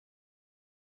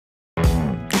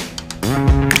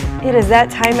It is that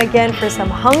time again for some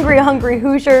hungry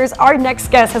Hoosiers. Our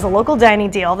next guest has a local dining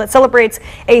deal that celebrates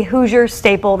a Hoosier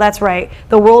staple. That's right,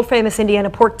 the world famous Indiana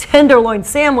pork tenderloin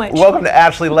sandwich. Welcome to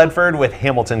Ashley Ledford with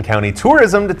Hamilton County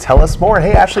Tourism to tell us more.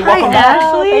 Hey Ashley, welcome back.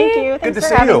 Ashley. Thank you. Good Thanks to for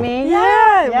see you. having me.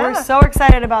 Yeah, we're so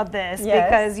excited about this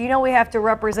Yes. because we have to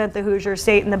represent the Hoosier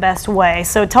state in the best way.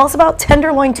 So tell us about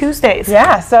Tenderloin Tuesdays.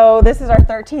 Yeah, so this is our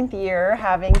 13th year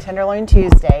having Tenderloin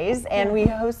Tuesdays, and we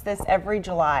host this every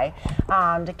July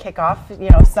to kick off,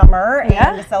 summer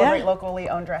and to celebrate locally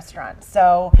owned restaurants.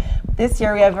 So this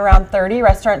year we have around 30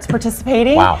 restaurants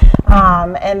participating. Wow.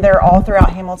 And they're all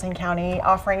throughout Hamilton County,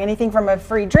 offering anything from a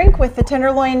free drink with the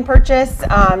tenderloin purchase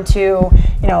to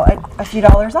a few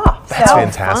dollars off. That's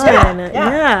fantastic.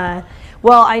 Yeah.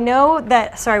 Well, I know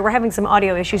that, sorry, we're having some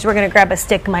audio issues. We're going to grab a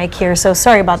stick mic here, so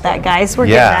sorry about that, guys. We're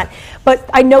getting that. But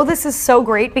I know this is so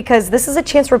great because this is a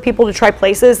chance for people to try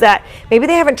places that maybe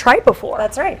they haven't tried before.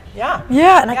 That's right. Yeah.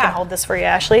 Yeah, and I can hold this for you,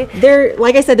 Ashley.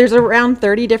 Like I said, there's around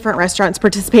 30 different restaurants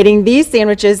participating. These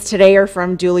sandwiches today are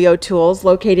from Julie O'Toole's,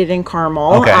 located in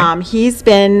Carmel. Okay. He's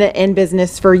been in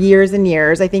business for years and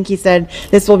years. I think he said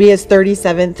this will be his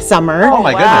 37th summer. Oh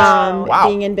my goodness. Wow.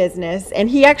 Being in business. And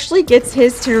he actually gets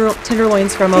his tenderloins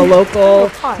from a local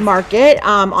market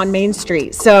on Main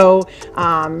Street. So,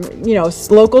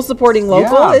 local supporting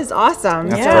local is awesome.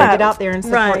 That's So right. get out there and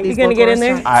support these You gonna local get in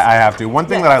there? restaurants. I have to. One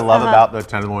thing that I love about the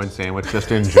tenderloin sandwich,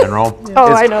 just in general,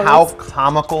 I is know how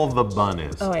comical the bun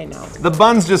is. Oh, I know. The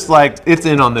bun's just like, it's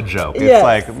in on the joke. It's Yes.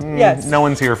 like, no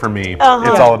one's here for me.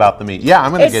 It's all about the meat. Yeah,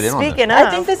 I'm going to get in on this. I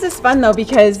think this is fun though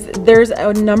because there's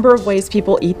a number of ways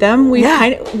people eat them.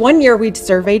 One year we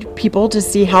surveyed people to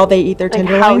see how they eat their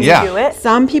tenderloins. How you do it.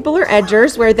 Some people are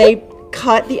edgers where they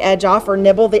cut the edge off or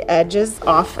nibble the edges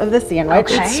off of the sandwich.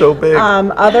 It's so big.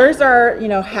 Others are,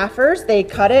 halfers. They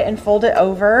cut it and fold it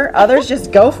over. Others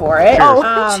just go for it.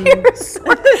 Cheers.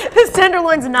 This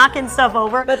tenderloin's knocking stuff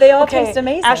over. But they all taste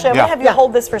amazing. Ashley, I'm going to have you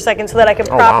hold this for a second so that I can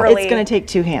properly... It's going to take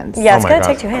two hands. Yeah, it's Oh my going to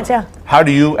gosh. take two hands, yeah. How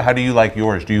do you like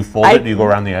yours? Do you fold it? Do you go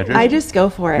around the edges? I just go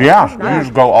for it. Yeah, you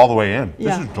just go all the way in.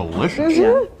 Yeah. This is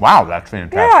delicious. Wow, that's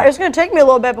fantastic. Yeah, it's going to take me a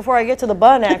little bit before I get to the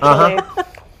bun, actually.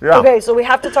 Yeah. Okay, so we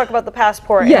have to talk about the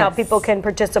passport and how people can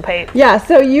participate. Yeah,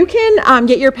 so you can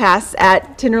get your pass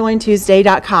at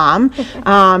tenderlointuesday.com.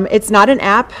 It's not an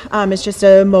app. It's just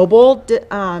a mobile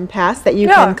pass that you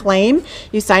can claim.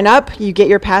 You sign up, you get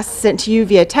your pass sent to you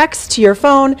via text to your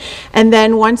phone, and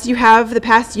then once you have the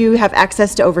pass, you have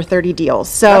access to over 30 deals.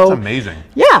 So That's amazing.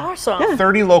 Yeah. Awesome.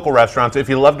 30 local restaurants. If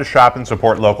you love to shop and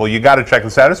support local, you got to check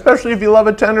this out, especially if you love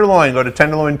a tenderloin. Go to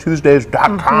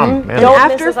tenderlointuesdays.com. Man.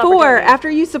 After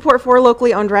you support 4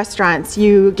 locally owned restaurants,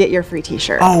 you get your free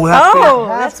t-shirt. Oh,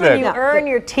 That's when you earn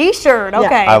your t-shirt.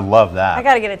 Okay. I love that. I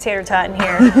got to get a tater tot in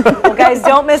here. Well, guys,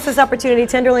 don't miss this opportunity.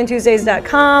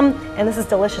 TenderloinTuesdays.com. And this is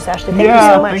delicious, Ashley. Thank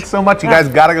you so much. Thanks so much. You guys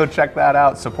got to go check that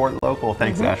out. Support local.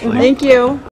 Thanks, Ashley. Thank you.